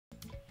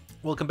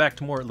Welcome back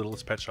to more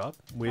Littlest Pet Shop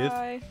with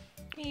Hi,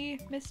 me,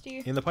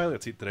 Misty. in the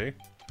pilot seat today.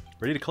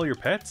 Ready to call your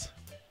pets?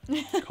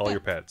 Call your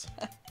pets.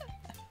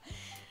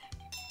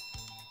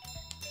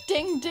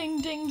 Ding,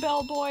 ding, ding,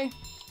 bell boy.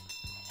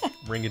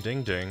 Ring a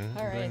ding ding.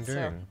 All right, ding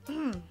so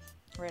ding.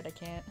 right, I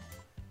can't.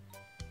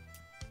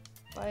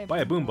 Buy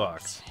a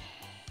boombox.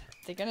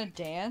 They're gonna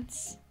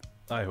dance.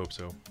 I hope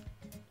so.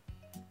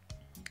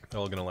 They're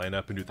all gonna line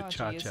up and do the Oh,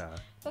 cha geez. cha.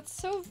 That's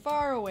so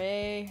far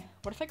away.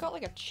 What if I got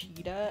like a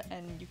cheetah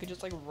and you could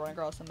just like run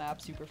across the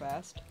map super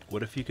fast?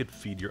 What if you could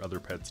feed your other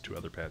pets to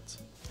other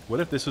pets? What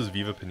if this was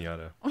Viva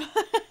Pinata?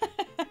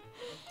 You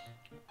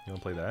wanna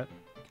play that?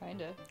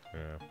 Kinda. Yeah.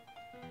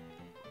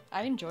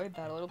 I enjoyed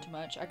that a little too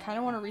much. I kind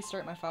of want to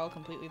restart my file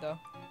completely though.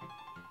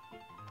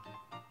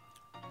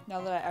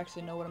 Now that I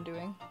actually know what I'm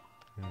doing.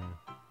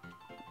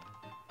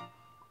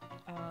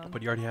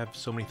 But you already have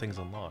so many things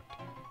unlocked.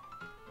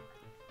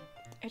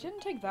 It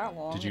didn't take that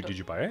long. Did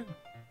you buy it?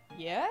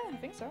 Yeah, I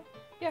think so.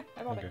 Yeah,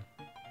 I bought it.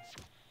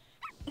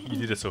 You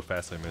did it so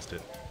fast I missed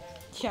it.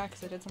 Yeah,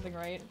 because I did something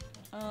right.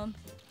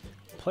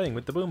 Playing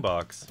with the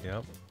boombox.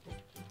 Yep.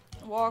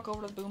 Walk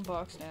over to the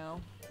boombox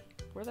now.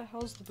 Where the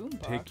hell's the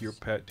boombox? Take your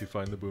pet to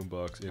find the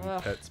boombox in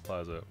Ugh. Pets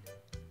Plaza.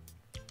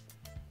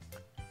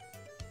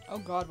 Oh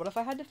god, what if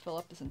I had to fill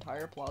up this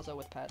entire plaza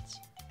with pets?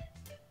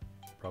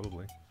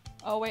 Probably.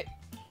 Oh wait.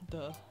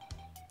 Duh.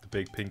 The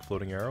big pink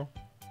floating arrow.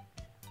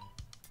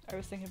 I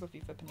was thinking about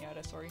Viva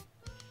Pinata, sorry.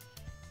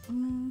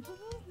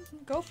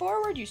 Go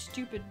forward, you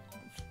stupid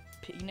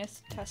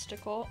penis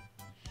testicle.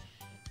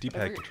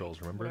 D-pad controls,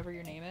 remember? Whatever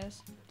your name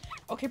is.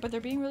 Okay, but they're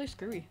being really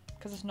screwy,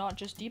 because it's not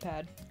just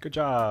D-pad. Good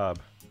job.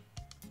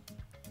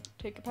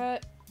 Take a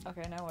pet.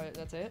 Okay, now what?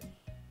 That's it?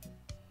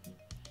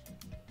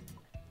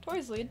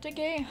 Toys lead to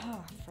game.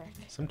 Oh, frick.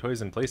 Some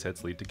toys and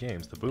playsets lead to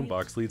games. The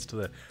boombox leads to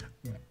the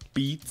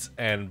Beats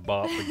and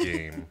Bop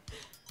game.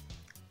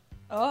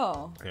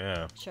 Oh.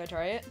 Yeah. Should I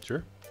try it?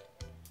 Sure.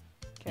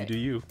 Okay. You do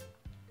you.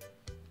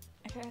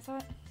 Okay, I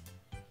thought...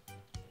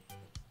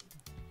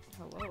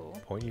 Hello?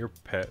 Point your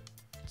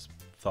pet's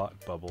thought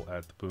bubble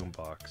at the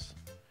boombox.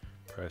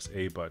 Press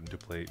A button to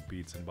play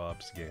Beats and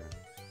Bop's game.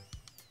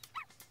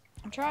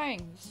 I'm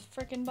trying. This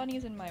frickin'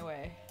 bunny's in my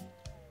way.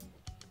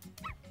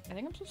 I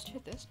think I'm supposed to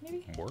hit this,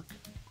 maybe? Work?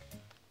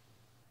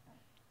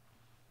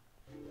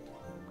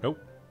 Nope.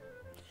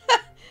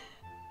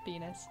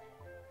 Penis.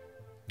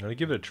 You wanna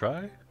give it a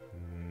try?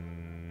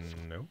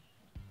 No.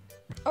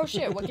 Oh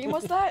shit, what game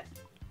was that?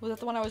 Was that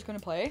the one I was going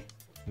to play?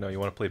 No, you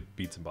wanna play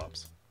Beats and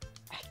Bops.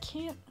 I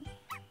can't...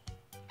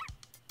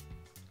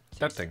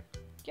 That thing.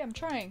 Yeah, I'm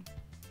trying.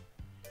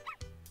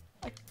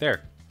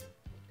 There.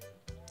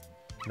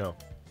 No.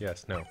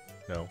 Yes. No.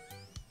 No.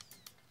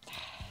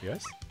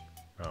 Yes?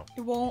 Oh.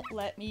 It won't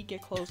let me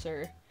get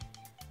closer.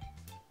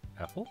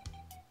 Apple?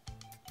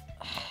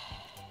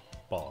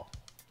 Ball.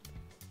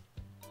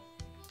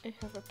 I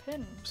have a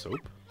pen. Soap?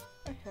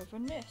 I have a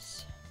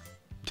miss.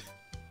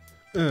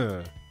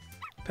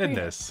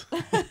 Pendness.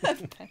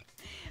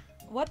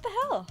 What the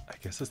hell? I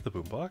guess that's the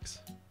boombox.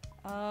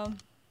 Um,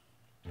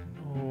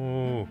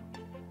 Oh.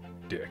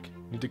 Dick.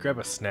 Need to grab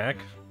a snack?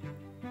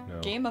 No.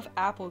 game of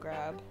apple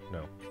grab.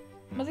 No.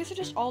 No, these are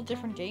just all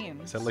different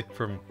games. Is that like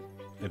from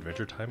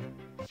Adventure Time?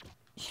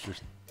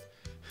 There's-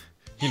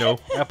 you know,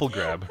 apple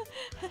grab.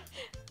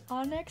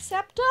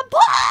 Unacceptable!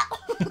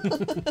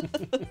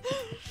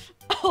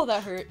 Oh,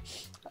 that hurt.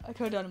 I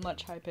could have done a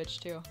much high pitch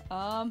too.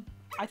 I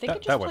think it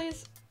That just one.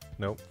 plays.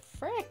 Nope.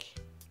 Frick.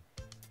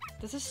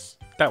 This is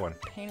That one.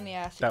 pain in the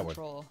ass to That one.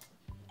 control.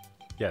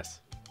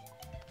 Yes.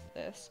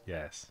 This.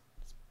 Yes.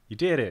 You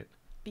did it.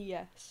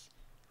 BS.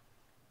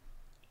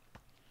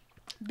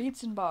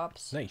 Beats and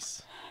bops.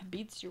 Nice.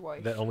 Beats your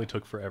wife. That only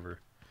took forever.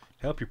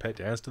 Help your pet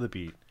dance to the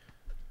beat.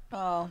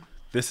 Oh,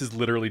 This is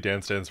literally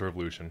Dance Dance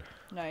Revolution.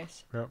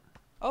 nice. Yep.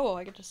 Oh,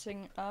 I get to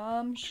sing.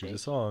 Choose Shake. a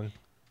song.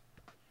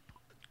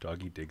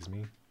 Doggy digs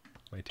me.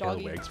 My tail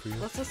Doggy. wags for you.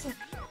 Let's listen.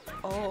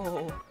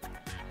 Oh.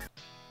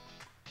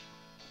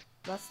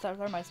 That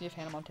reminds me of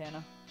Hannah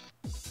Montana.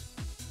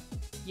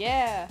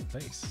 Yeah.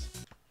 Nice.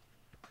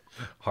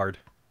 Hard.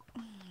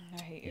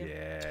 I hate you.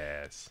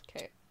 Yes.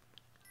 Okay.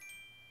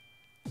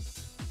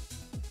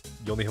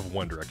 You only have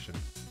one direction.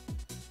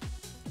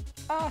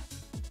 Ah.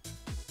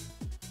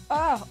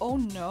 Ah. Oh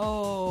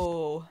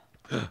no.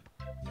 Can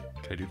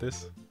I do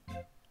this?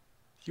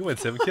 You went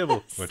 7 kibble.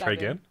 Want to try 7.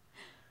 again?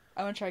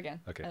 I'm gonna try again.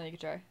 Okay. And then you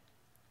can try.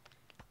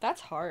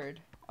 That's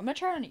hard. I'm gonna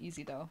try it on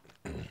easy though.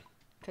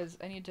 Cause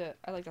I need to.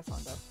 I like that song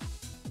though.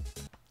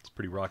 It's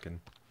pretty rockin'.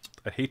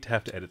 I'd hate to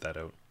have to edit that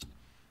out.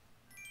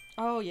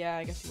 Oh yeah,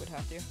 I guess you would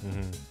have to.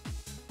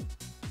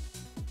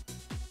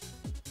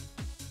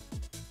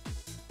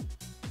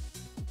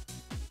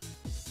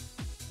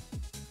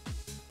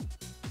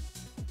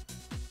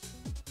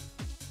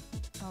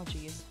 Oh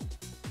jeez.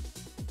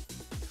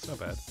 It's not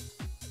bad.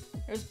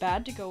 It was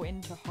bad to go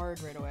into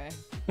hard right away.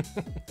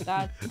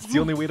 That. It's the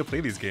only way to play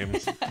these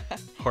games.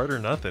 Hard or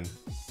nothing.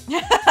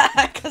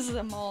 Because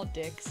I'm all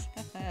dicks.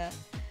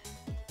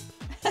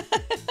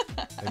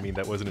 I mean,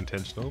 that wasn't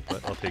intentional,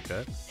 but I'll take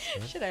that.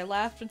 Yeah. Shit, I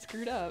laughed and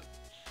screwed up.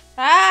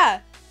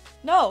 Ah!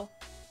 No!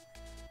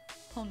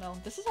 Oh no,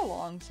 this is a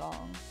long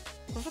song.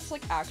 What if it's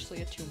like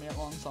actually a 2-minute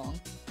long song?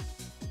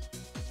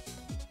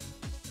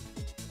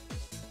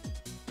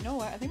 You know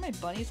what? I think my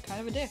bunny's kind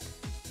of a dick.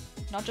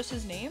 Not just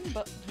his name,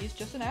 but he's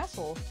just an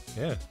asshole.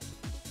 Yeah.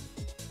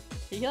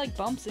 He like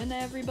bumps into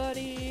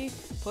everybody,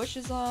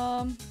 pushes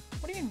them.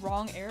 What do you mean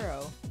wrong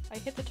arrow? I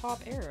hit the top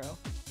arrow.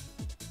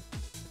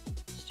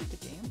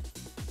 Stupid game.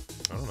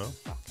 I don't know.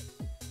 Fuck.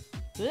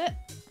 Blech.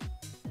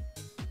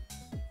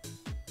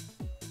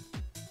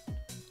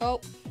 Oh.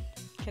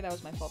 Okay, that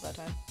was my fault that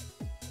time.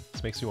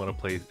 This makes me want to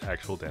play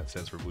actual Dance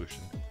Dance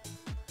Revolution.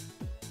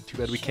 Too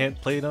bad we can't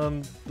play it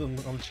on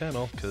the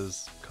channel,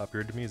 because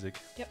copyrighted music.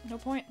 Yep, no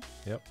point.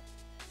 Yep.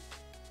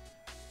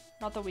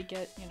 Not that we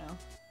get, you know,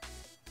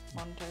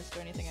 monetized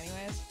or anything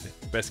anyways. Yeah.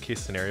 Best case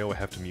scenario, I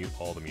have to mute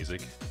all the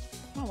music.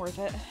 Not worth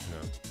it.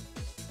 No.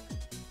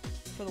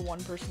 For the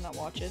one person that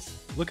watches.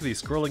 Look at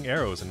these scrolling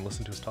arrows and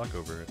listen to us talk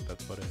over it.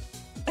 That's about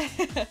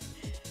it.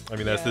 I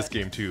mean, that's Yeah. this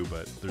game too,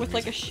 but there's With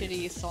like a music,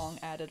 please. shitty song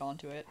added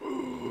onto it.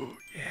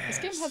 Yes. This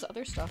game has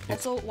other stuff.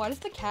 It's- Also, why does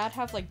the cat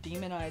have like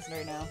demon eyes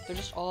right now? They're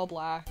just all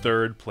black.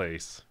 3rd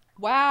place.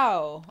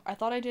 Wow, I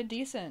thought I did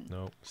decent.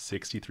 No,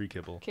 63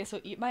 kibble. Okay,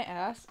 so eat my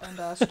ass and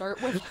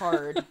start with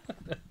hard.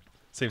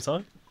 Same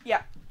song?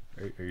 Yeah,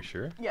 Are you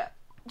sure? yeah.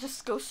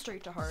 Just go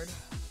straight to hard.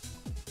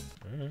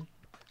 Alright.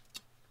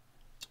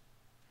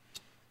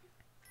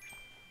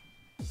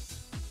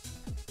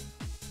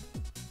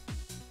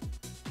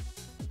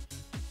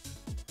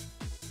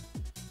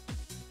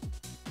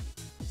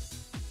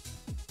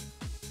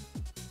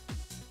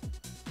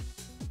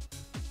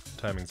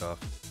 Timing's off.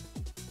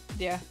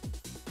 Yeah.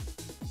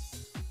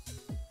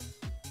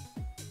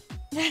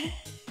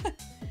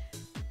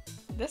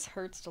 This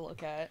hurts to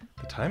look at.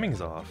 The timing's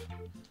off.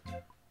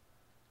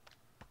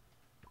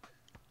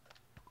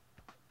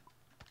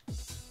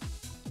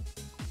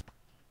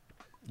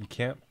 You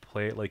can't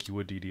play it like you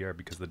would DDR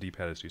because the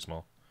D-pad is too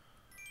small.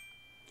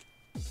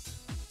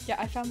 Yeah,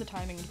 I found the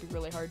timing to be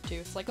really hard too.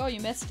 It's like, oh, you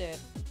missed it.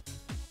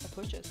 I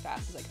pushed it as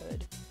fast as I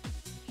could.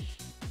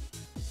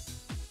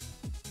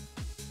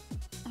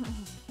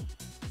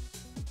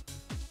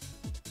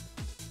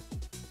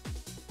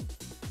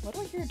 Why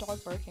do I hear a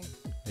dog barking?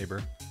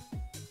 Neighbor.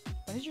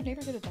 When did your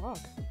neighbor get a dog?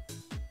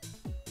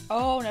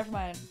 Oh, never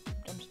mind.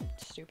 I'm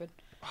stupid.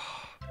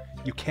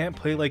 You can't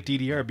play like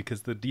DDR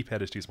because the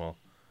D-pad is too small.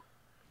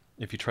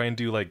 If you try and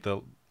do like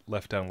the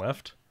left down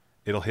left,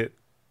 it'll hit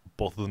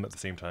both of them at the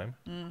same time,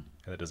 and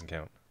that doesn't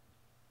count.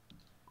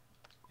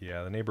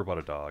 Yeah, the neighbor bought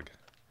a dog.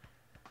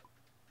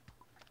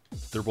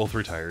 They're both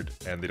retired,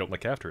 and they don't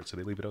look after it, so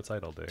they leave it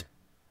outside all day.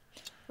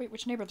 Wait,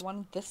 which neighbor? The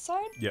one this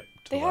side? Yep.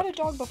 To They the had a left.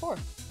 dog before.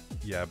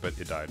 Yeah, but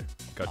it died.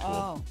 Got too old.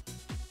 Oh.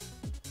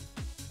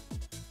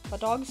 That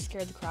dog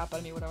scared the crap out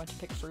of me when I went to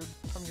pick fruit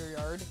from your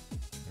yard.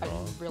 I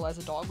Wrong. didn't realize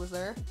a dog was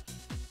there.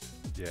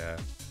 Yeah.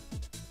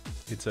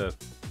 It's a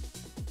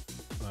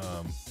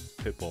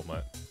pit bull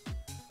mutt.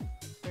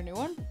 Your new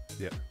one?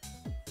 Yeah.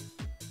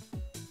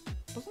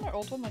 Wasn't their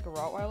old one like a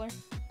Rottweiler?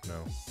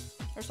 No.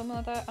 Or something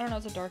like that? I don't know,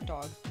 it's a dark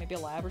dog. Maybe a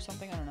lab or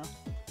something? I don't know.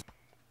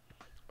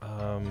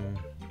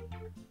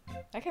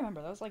 I can't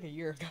remember. That was like a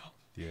year ago.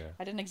 Yeah.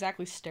 I didn't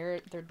exactly stare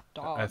at their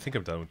dog. I think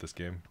I'm done with this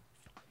game.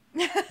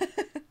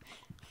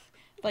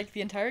 Like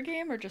the entire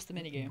game or just the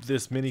minigame?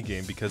 This mini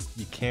game because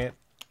you can't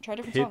Try a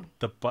different hit song.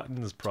 the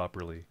buttons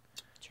properly.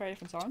 Try a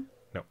different song?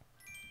 No.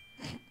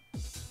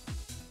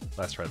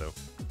 Last try though.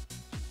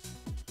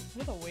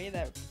 Look at the way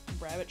that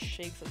rabbit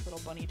shakes its little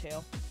bunny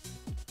tail.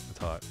 It's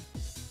hot.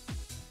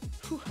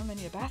 Whew, I'm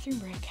gonna need a bathroom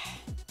break.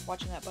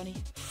 Watching that bunny.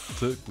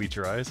 To bleach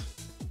your eyes?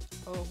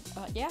 Oh,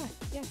 yeah.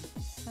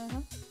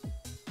 Uh-huh.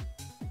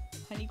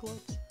 Honey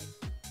globes.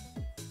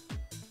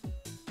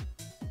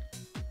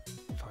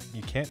 Fuck,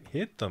 you can't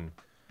hit them.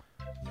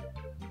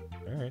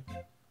 Alright.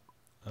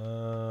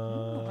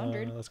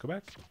 100. Let's go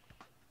back.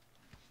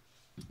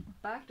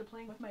 Back to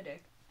playing with my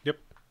dick. Yep.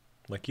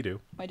 Like you do.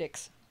 My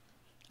dicks.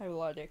 I have a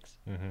lot of dicks.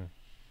 Mm-hmm.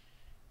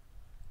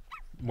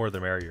 More the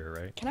merrier,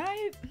 right? Can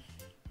I...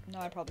 No,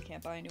 I probably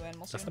can't buy a new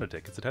animal soon. That's not a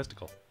dick, it's a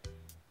testicle.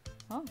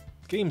 Oh.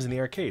 Games in the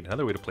arcade.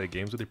 Another way to play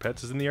games with your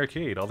pets is in the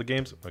arcade. All the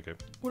games... Okay.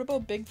 What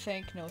about big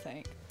thank, no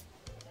thank?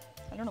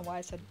 I don't know why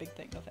I said big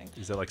thank, no thank.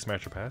 Is that like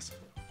Smash or Pass?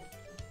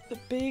 The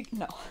big...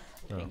 No.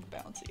 Oh. Pink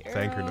bouncy arrow.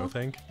 Thank or no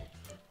thank?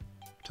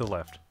 To the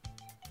left.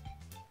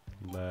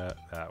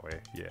 That way.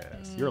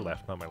 Yes. Your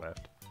left, not my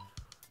left.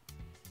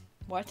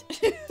 What?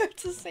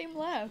 It's the same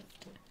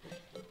left.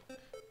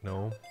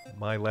 No.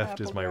 My left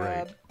is Apple my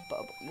right. grab,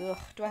 bubble. Ugh.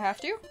 Do I have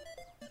to?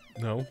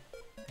 No. You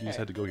just Okay.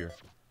 had to go here.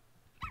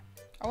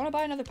 I want to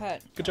buy another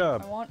pet. Good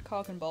job. I want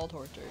cock and ball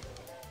torture.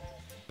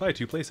 Buy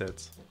 2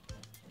 playsets.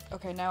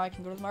 Okay, now I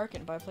can go to the market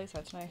and buy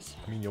playsets. Nice.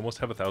 I mean, you almost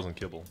have 1,000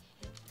 kibble.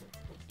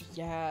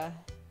 Yeah.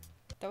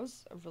 That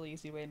was a really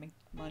easy way to make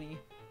money.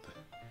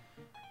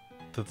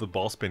 The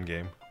ball spin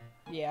game.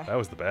 Yeah. That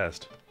was the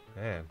best.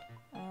 Man.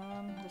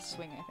 The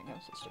swing I think I'm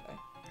supposed to buy.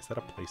 Is that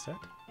a playset?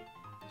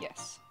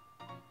 Yes.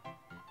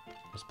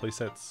 Those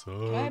playsets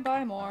Can I suck.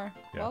 buy more?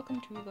 Yeah.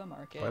 Welcome to the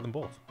market. Buy them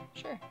both.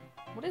 Sure.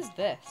 What is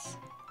this?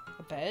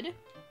 A bed?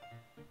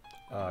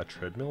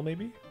 Treadmill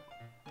maybe?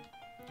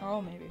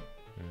 Oh, maybe.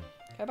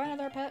 Can I buy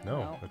another pet?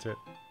 No, that's it.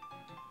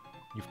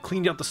 You've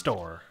cleaned out the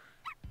store.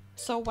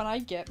 So when I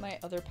get my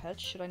other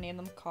pets, should I name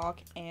them Cock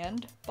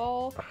and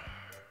Ball?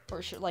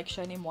 Or should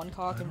I name one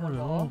Cock and one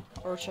Ball?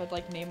 Or should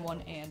I name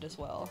one and as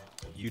well?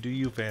 You do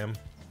you, fam.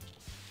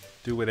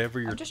 Do whatever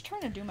you're... I'm just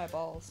trying to do my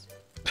balls.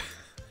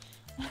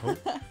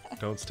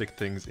 Don't stick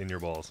things in your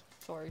balls.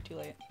 Sorry, too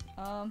late.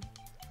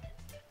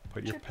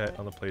 Put your pet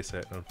on the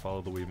playset and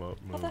follow the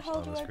Wiimote moves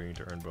on the I screen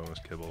to earn bonus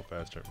kibble.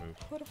 Fast start move.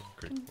 put a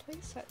fucking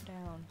playset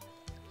down?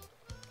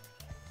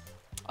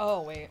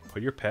 Oh, wait.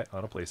 Put your pet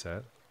on a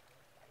playset.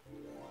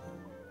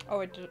 Oh,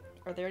 wait,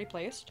 are they already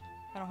placed?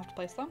 I don't have to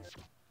place them?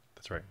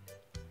 That's right.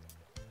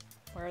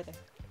 Where are they?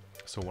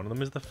 So one of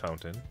them is the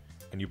fountain,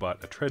 and you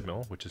bought a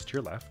treadmill, which is to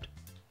your left,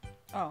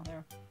 Oh,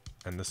 there.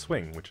 and the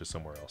swing, which is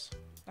somewhere else.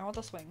 I want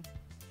the swing.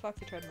 Fuck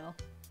the treadmill.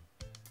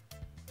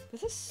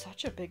 This is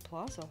such a big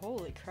plaza.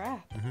 Holy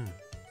crap.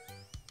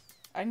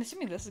 I'm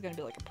assuming this is going to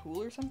be like a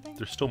pool or something?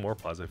 There's still more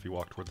plaza if you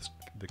walk toward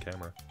the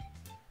camera.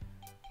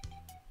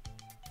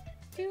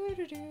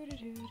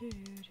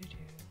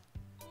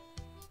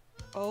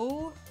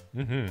 Oh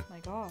Mm-hmm. my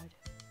god.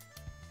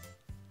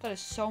 That is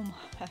so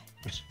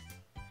much.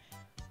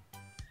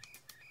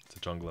 It's a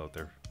jungle out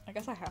there. I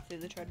guess I have to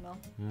do the treadmill.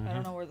 I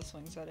don't know where the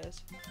swing set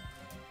is.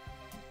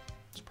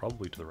 It's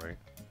probably to the right.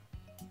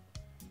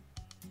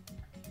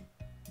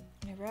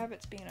 My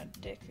rabbit's being a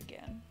dick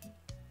again.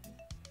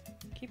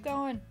 Keep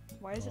going.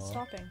 Why is it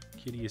stopping?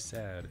 Kitty is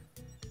sad.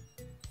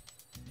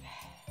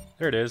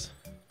 There it is.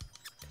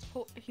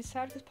 He's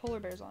sad because polar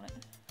bear's on it.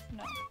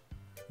 No.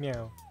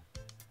 Meow.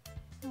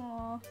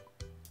 Aww.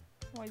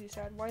 Why is he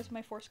sad? Why is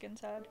my foreskin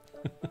sad?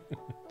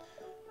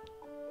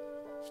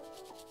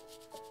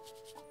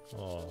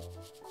 Oh.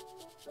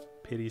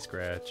 Pity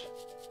scratch.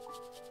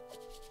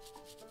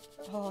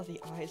 Oh, the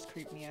eyes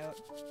creep me out.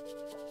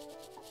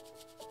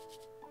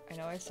 I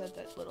know I said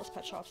that Littlest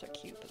pet shops are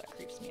cute, but that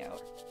creeps me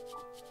out.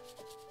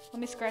 Let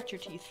me scratch your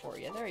teeth for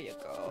you. There you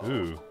go.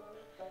 Ooh.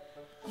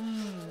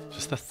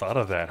 Just the thought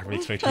of that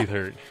makes my teeth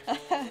hurt.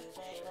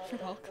 You're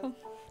welcome.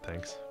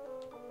 Thanks.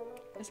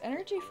 Is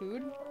energy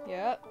food?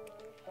 Yeah.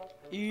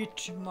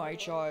 Eat, my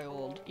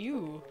child.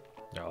 Ew.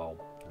 No.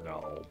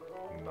 No.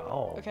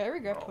 No. Okay, I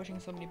regret pushing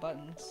so many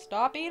buttons.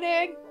 Stop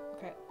eating!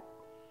 Okay.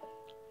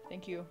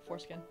 Thank you,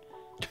 foreskin.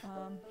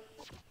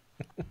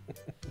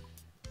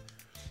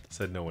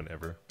 Said no one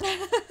ever.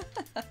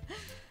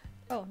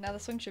 Oh, now the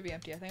swing should be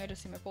empty. I think I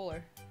just see my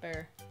polar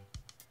bear.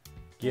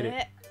 Get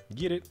it.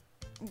 Get it.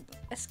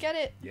 Let's get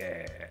it.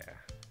 Yeah.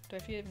 Do I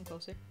feel even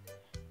closer?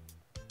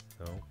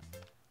 No.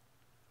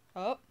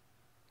 Oh.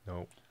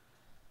 No.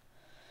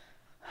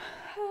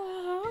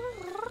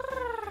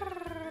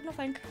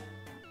 Nothing.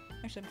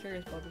 Actually, I'm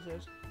curious what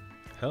this is.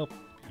 Help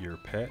your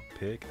pet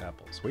pick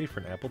apples. Wait for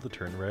an apple to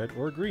turn red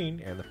or green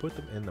and then put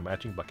them in the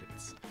matching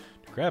buckets.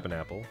 To grab an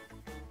apple.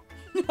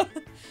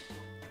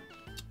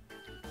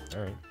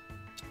 Alright.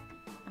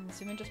 I'm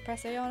assuming just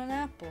press A on an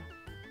apple.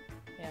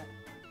 Yeah.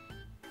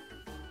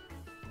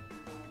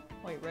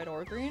 Wait, red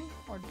or green?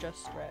 Or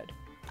just red?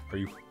 Are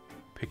you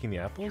picking the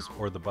apples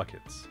or the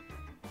buckets?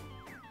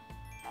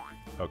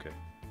 Okay.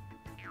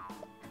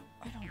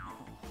 I don't know.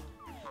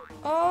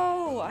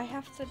 Oh, I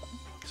have to...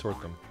 Sort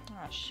them.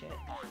 Ah, shit.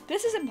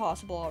 This is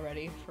impossible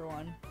already, for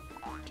one.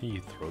 Can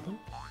you throw them?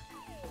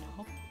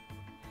 No.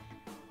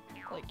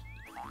 Like,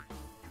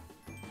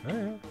 Oh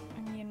yeah.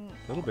 I mean...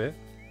 A little bit.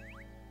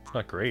 It's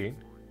not great.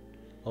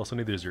 Also,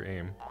 neither is your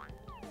aim.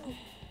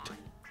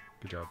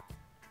 Good job.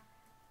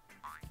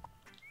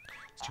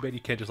 It's too bad you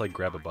can't just like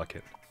grab a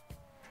bucket.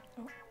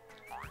 Oh.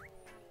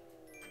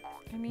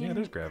 I mean... Yeah,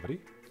 there's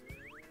gravity.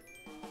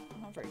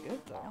 Not very good,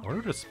 though. I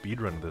wonder what a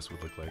speedrun of this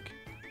would look like.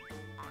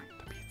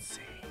 That'd be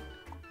insane.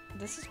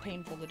 This is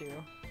painful to do.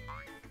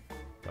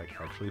 Like,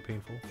 actually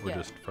painful? Or Yeah.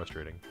 just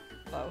frustrating?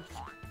 Both.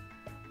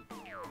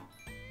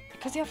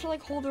 Because you have to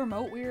like hold the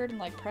remote weird and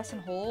like press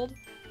and hold.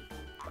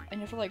 And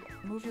you have to like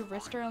move your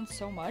wrist around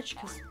so much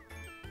because you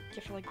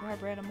have to like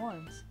grab random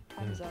ones.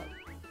 Time's up.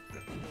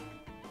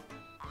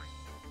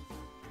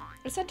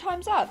 It said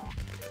time's up!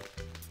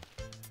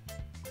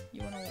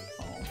 You wanna...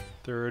 Oh.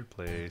 Third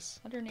place.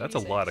 186. That's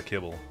a lot of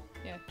kibble.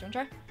 Yeah, do you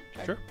wanna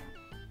try? Sure.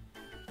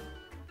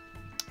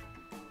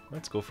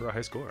 Let's go for a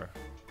high score.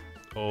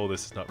 Oh,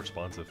 this is not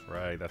responsive.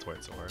 Right, that's why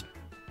it's so hard.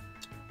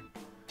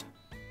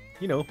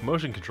 You know,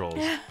 motion controls.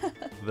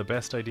 The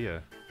best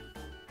idea.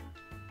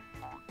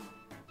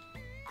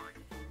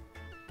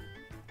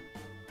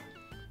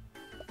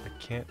 I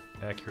can't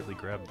accurately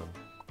grab them.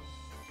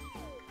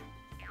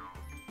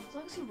 As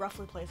long as you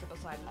roughly place it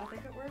beside it, I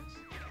think it works.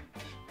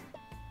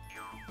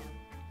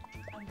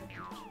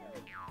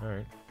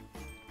 Alright.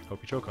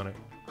 Hope you choke on it.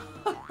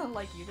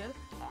 Like you did?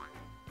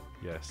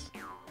 Yes.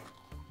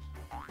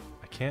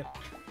 I can't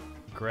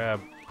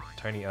grab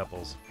tiny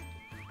apples.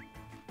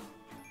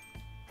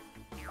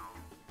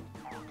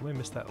 How did I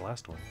miss that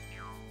last one?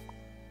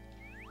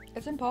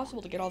 It's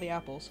impossible to get all the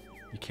apples.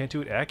 You can't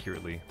do it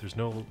accurately. There's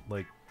no,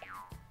 like...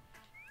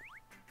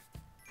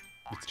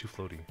 It's too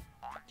floaty.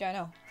 Yeah, I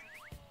know.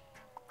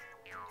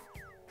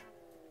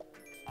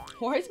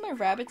 Why is my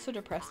rabbit so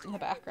depressed in the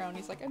background?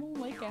 He's like, I don't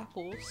like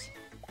apples.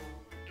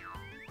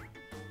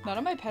 None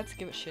of my pets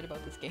give a shit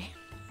about this game.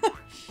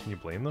 Can you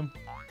blame them?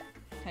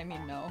 I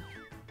mean, no.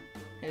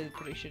 It is a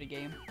pretty shitty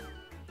game.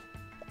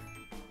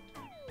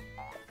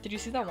 Did you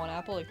see that one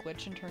apple like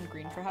glitch and turn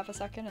green for half a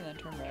second and then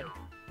turn red?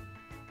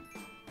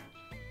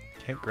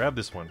 Can't grab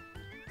this one.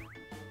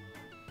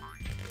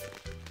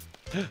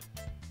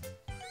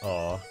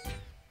 Aw.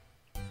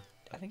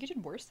 I think you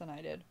did worse than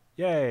I did.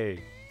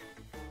 Yay!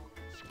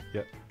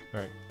 Yep.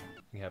 Alright.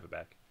 You can have it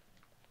back.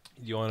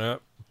 You want to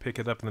pick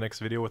it up in the next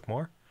video with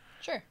more?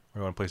 Sure. Or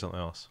you want to play something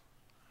else?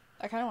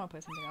 I kind of want to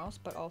play something else,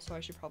 but also I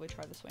should probably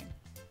try the swing.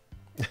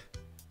 If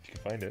you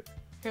can find it.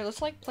 Here,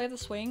 let's like play the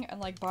swing and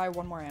like buy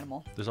one more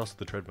animal. There's also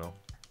the treadmill.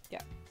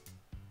 Yeah.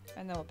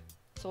 And then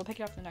we'll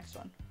pick it up in the next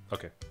one.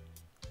 Okay.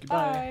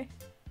 Goodbye.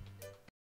 Bye.